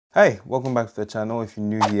Hi, welcome back to the channel. If you're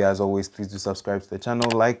new here, as always, please do subscribe to the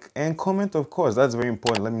channel, like and comment, of course. That's very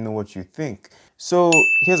important. Let me know what you think. So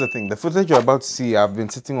here's the thing, the footage you're about to see, I've been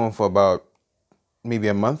sitting on for about maybe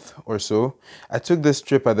a month or so. I took this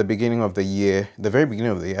trip at the beginning of the year, the very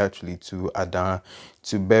beginning of the year actually, to Ada-Foah,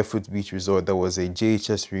 to Barefoot Beach Resort. There was a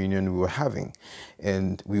JHS reunion we were having,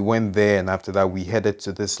 and we went there, and after that we headed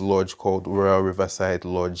to this lodge called Royal Riverside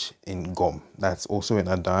Lodge in Gom. That's also in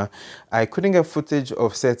Ada-Foah. I couldn't get footage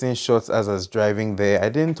of certain shots as I was driving there. I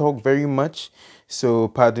didn't talk very much, so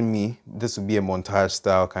pardon me, this will be a montage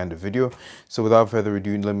style kind of video. So without further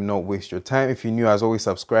ado, let me not waste your time. If you're new, as always,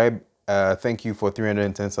 subscribe. Thank you for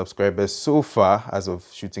 310 subscribers so far as of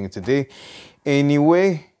shooting it today.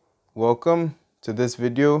 Anyway, welcome to this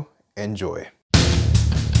video. Enjoy.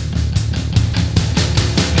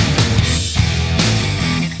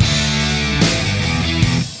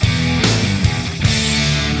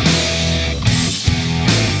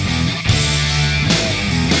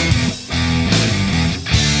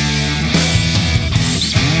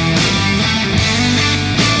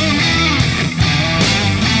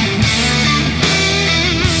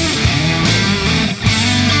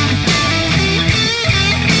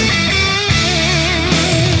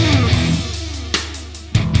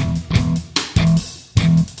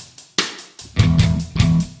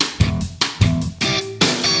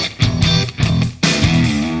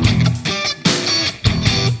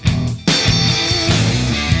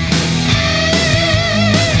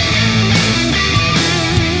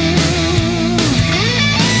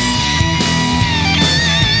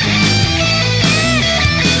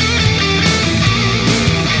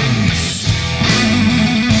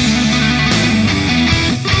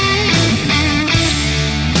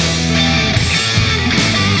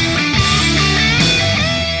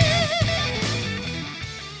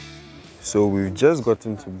 So we've just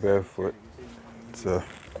gotten to Barefoot. So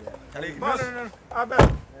No. I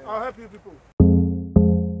bet. I'll help you people.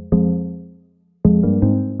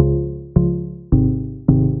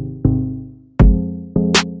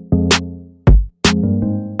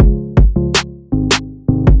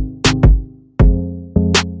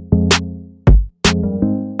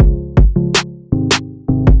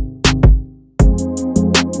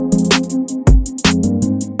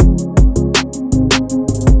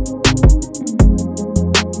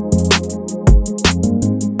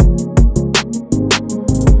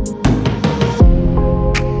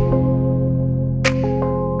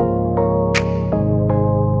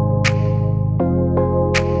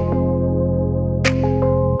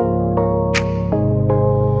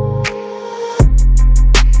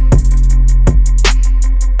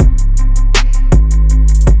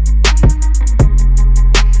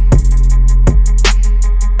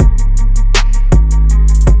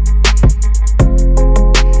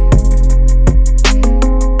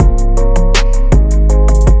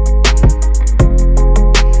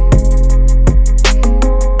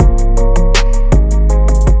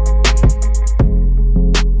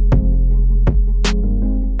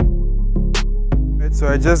 So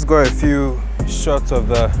I just got a few shots of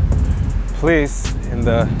the place in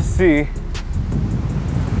the sea.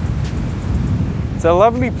 It's a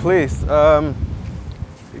lovely place. You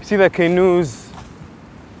see the canoes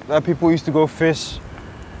that people used to go fish,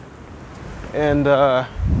 and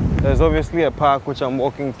there's obviously a park which I'm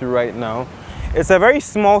walking through right now. It's a very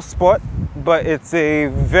small spot, but it's a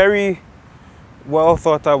very well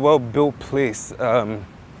thought out, well built place.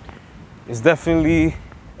 It's definitely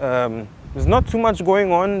there's not too much going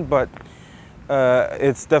on, but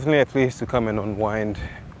it's definitely a place to come and unwind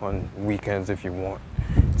on weekends if you want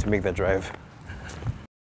to make the drive.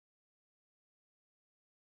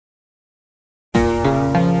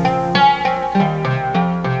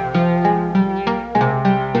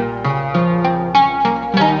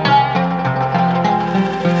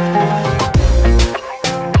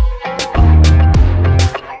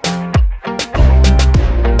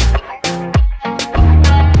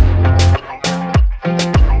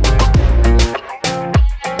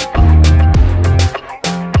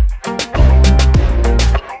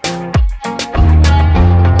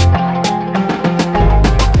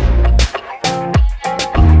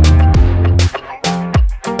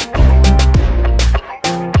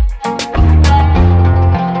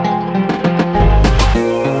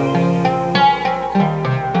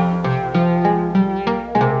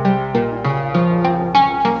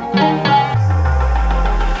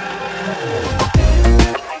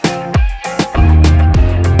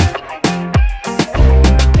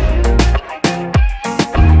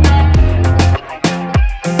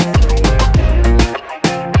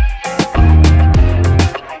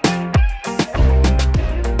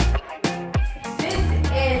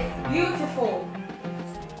 beautiful.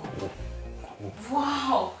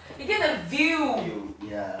 Wow, you get a view.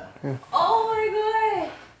 Yeah. Oh my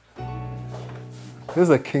god. This is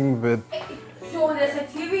a king bed. So there's a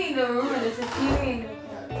TV in the room and there's a TV in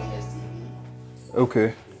the...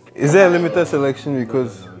 Okay. Is there a limited selection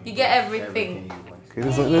because... You get everything. Okay,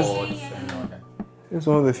 this is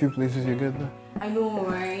one of the few places you get that. I know,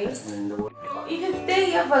 right? You can stay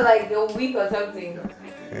here for like a week or something.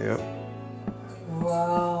 Yep.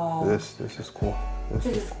 Wow. This is cool. This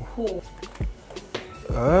is cool.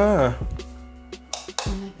 Ah.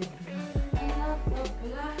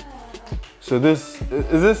 So is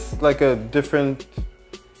this like a different...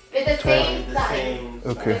 It's the same size.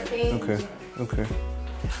 Okay.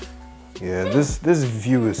 Yeah, this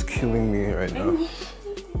view is killing me right now.